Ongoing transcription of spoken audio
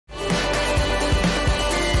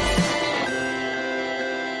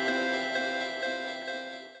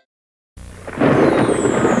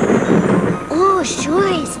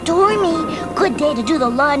day to do the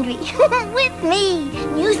laundry. With me.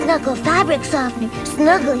 New Snuggle Fabric Softener.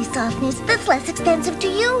 Snuggly softness that's less expensive to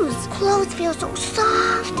use. Clothes feel so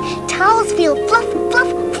soft. Towels feel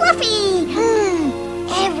fluffy.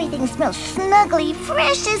 Everything smells snuggly,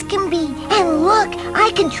 fresh as can be. And look,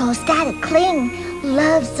 I control static cling.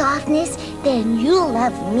 Love softness, then you'll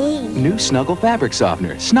love me. New Snuggle Fabric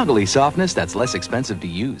Softener. Snuggly softness that's less expensive to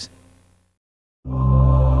use.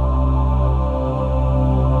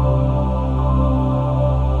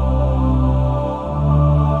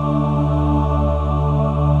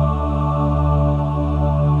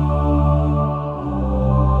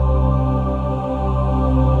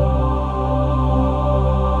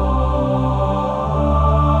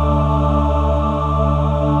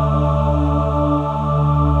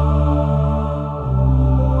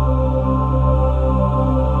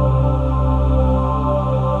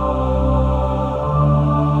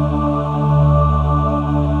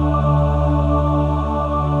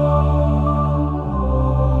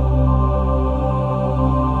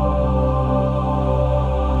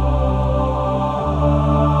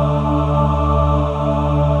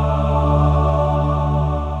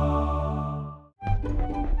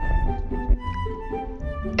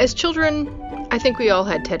 As children, I think we all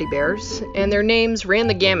had teddy bears, and their names ran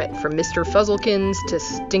the gamut from Mr. Fuzzlekins to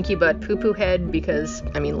Stinky Butt Poo Poo Head because,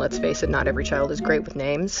 I mean, let's face it, not every child is great with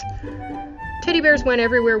names. Teddy bears went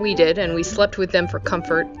everywhere we did, and we slept with them for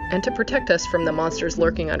comfort and to protect us from the monsters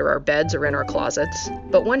lurking under our beds or in our closets.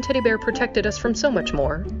 But one teddy bear protected us from so much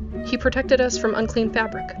more. He protected us from unclean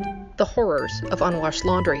fabric, the horrors of unwashed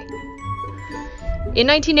laundry. In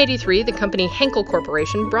 1983, the company Henkel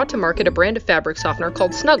Corporation brought to market a brand of fabric softener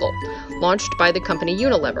called Snuggle, launched by the company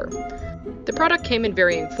Unilever. The product came in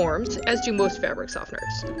varying forms, as do most fabric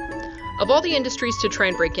softeners. Of all the industries to try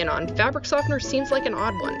and break in on, fabric softener seems like an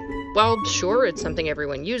odd one. While sure, it's something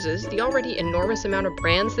everyone uses, the already enormous amount of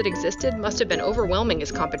brands that existed must have been overwhelming as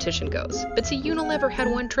competition goes. But see, Unilever had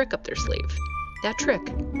one trick up their sleeve. That trick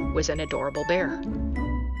was an adorable bear.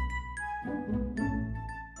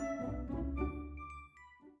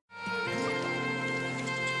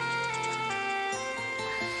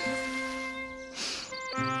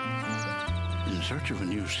 In search of a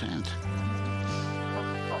new scent,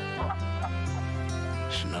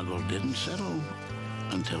 Snuggle didn't settle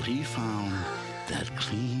until he found that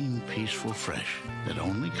clean, peaceful fresh that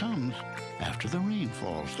only comes after the rain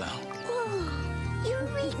falls down. Oh,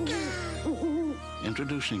 Eureka!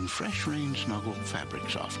 Introducing Fresh Rain Snuggle Fabric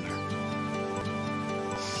Softener.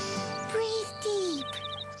 Breathe deep.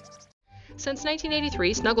 Since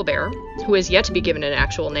 1983, Snuggle Bear, who has yet to be given an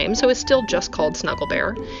actual name, so is still just called Snuggle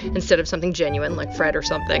Bear, instead of something genuine like Fred or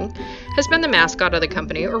something, has been the mascot of the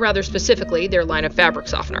company, or rather specifically, their line of fabric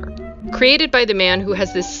softener. Created by the man who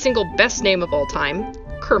has this single best name of all time,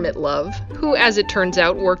 Kermit Love, who, as it turns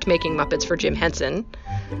out, worked making Muppets for Jim Henson,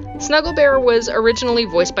 Snuggle Bear was originally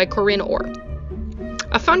voiced by Corinne Orr.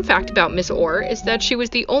 A fun fact about Miss Orr is that she was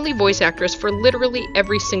the only voice actress for literally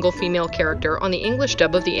every single female character on the English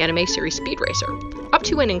dub of the anime series Speed Racer, up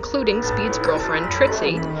to and including Speed's girlfriend,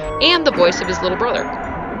 Trixie, and the voice of his little brother.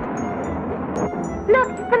 Look,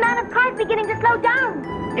 the line of cars beginning to slow down.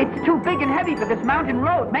 It's too big and heavy for this mountain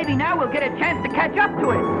road. Maybe now we'll get a chance to catch up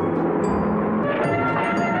to it.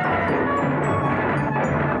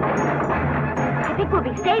 I think we'll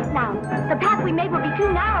be safe now. The path we made will be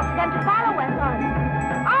too narrow for them to follow us on.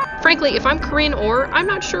 Frankly, if I'm Corinne Orr, I'm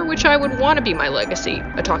not sure which I would want to be my legacy,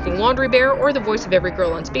 a talking laundry bear or the voice of every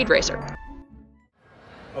girl on Speed Racer.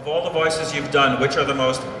 Of all the voices you've done, which are the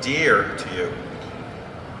most dear to you?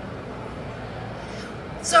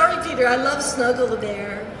 Sorry, Peter, I love Snuggle the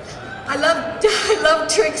Bear. I love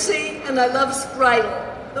Trixie, and I love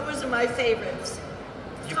Spritle. Those are my favorites.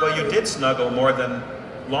 Well, you did Snuggle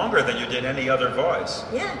longer than you did any other voice.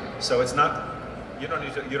 Yeah. So it's not, you don't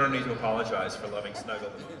need to apologize for loving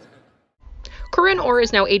Snuggle. Corinne Orr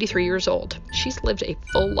is now 83 years old. She's lived a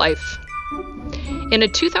full life. In a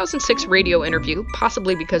 2006 radio interview,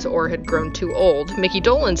 possibly because Orr had grown too old, Mickey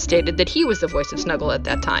Dolenz stated that he was the voice of Snuggle at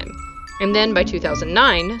that time. And then by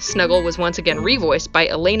 2009, Snuggle was once again revoiced by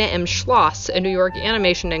Elena M. Schloss, a New York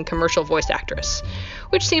animation and commercial voice actress,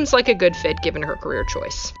 which seems like a good fit given her career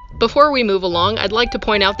choice. Before we move along, I'd like to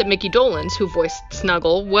point out that Mickey Dolenz, who voiced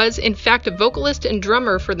Snuggle, was in fact a vocalist and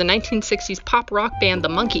drummer for the 1960s pop rock band The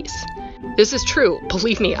Monkees. This is true.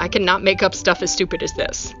 Believe me, I cannot make up stuff as stupid as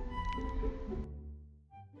this.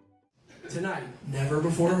 Tonight, never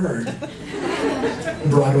before heard,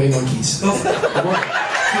 Broadway Monkees.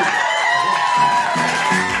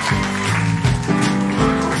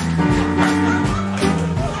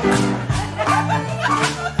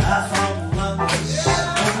 I thought love was so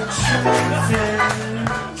true.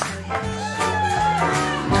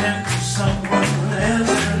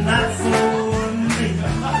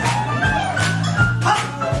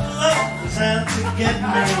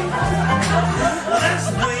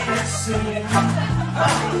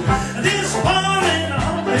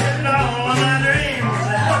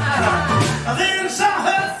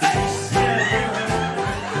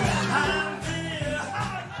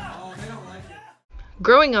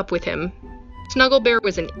 Growing up with him, Snuggle Bear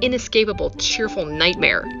was an inescapable, cheerful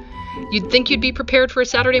nightmare. You'd think you'd be prepared for a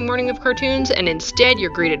Saturday morning of cartoons, and instead you're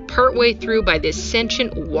greeted partway through by this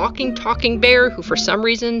sentient, walking, talking bear who, for some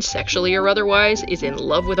reason, sexually or otherwise, is in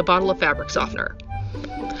love with a bottle of fabric softener.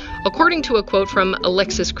 According to a quote from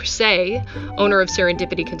Alexis Crusay, owner of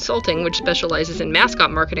Serendipity Consulting, which specializes in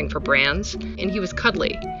mascot marketing for brands, and he was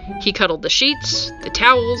cuddly. He cuddled the sheets, the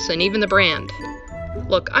towels, and even the brand.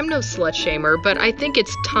 Look, I'm no slut-shamer, but I think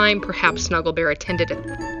it's time perhaps Snuggle Bear attended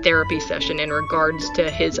a therapy session in regards to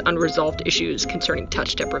his unresolved issues concerning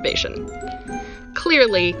touch deprivation.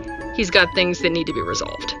 Clearly, he's got things that need to be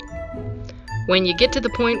resolved. When you get to the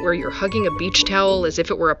point where you're hugging a beach towel as if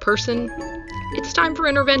it were a person, it's time for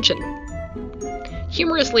intervention.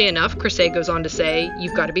 Humorously enough, Crusay goes on to say,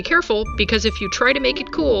 "You've got to be careful, because if you try to make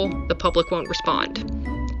it cool, the public won't respond."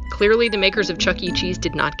 Clearly, the makers of Chuck E. Cheese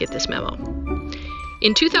did not get this memo.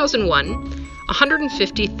 In 2001,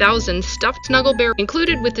 150,000 stuffed Snuggle Bear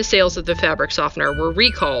included with the sales of the fabric softener were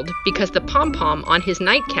recalled because the pom-pom on his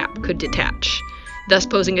nightcap could detach, thus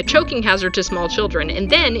posing a choking hazard to small children. And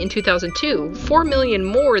then, in 2002, 4 million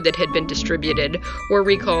more that had been distributed were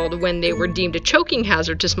recalled when they were deemed a choking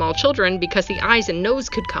hazard to small children because the eyes and nose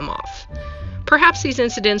could come off. Perhaps these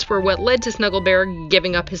incidents were what led to Snuggle Bear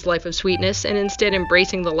giving up his life of sweetness and instead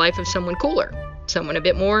embracing the life of someone cooler, someone a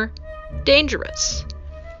bit more dangerous.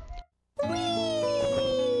 Whee!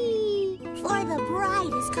 For the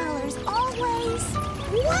brightest colors always.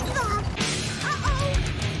 What the? Uh-oh.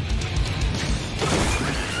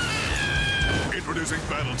 Introducing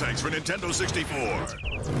Battle Tanks for Nintendo 64.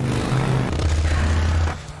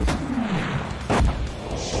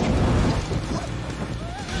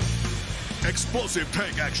 Explosive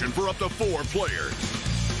tank action for up to 4 players.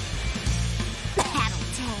 Battle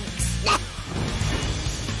tanks.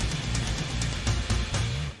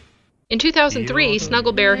 In 2003,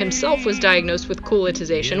 Snuggle Bear himself was diagnosed with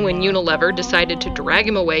coolitization when Unilever decided to drag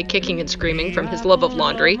him away kicking and screaming from his love of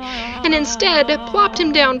laundry, and instead plopped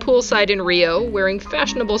him down poolside in Rio, wearing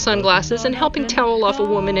fashionable sunglasses and helping towel off a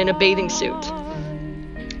woman in a bathing suit.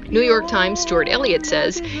 New York Times' Stuart Elliott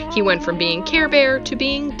says he went from being Care Bear to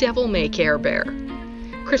being Devil May Care Bear.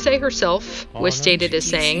 Crusay herself was stated as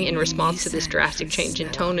saying, in response to this drastic change in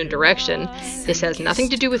tone and direction, "This has nothing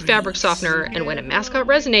to do with fabric softener, and when a mascot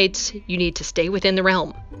resonates, you need to stay within the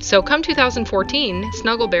realm." So come 2014,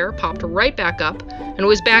 Snuggle Bear popped right back up and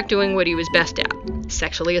was back doing what he was best at,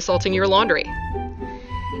 sexually assaulting your laundry.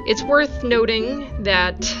 It's worth noting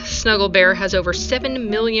that Snuggle Bear has over 7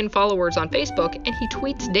 million followers on Facebook, and he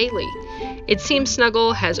tweets daily. It seems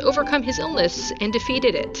Snuggle has overcome his illness and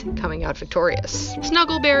defeated it, coming out victorious.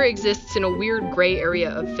 Snuggle Bear exists in a weird gray area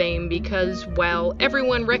of fame because while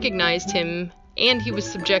everyone recognized him and he was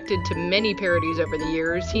subjected to many parodies over the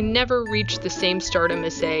years, he never reached the same stardom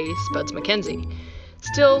as, say, Spuds MacKenzie.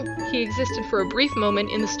 Still, he existed for a brief moment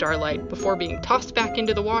in the starlight before being tossed back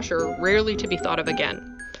into the washer, rarely to be thought of again.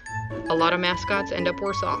 A lot of mascots end up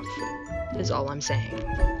worse off, is all I'm saying.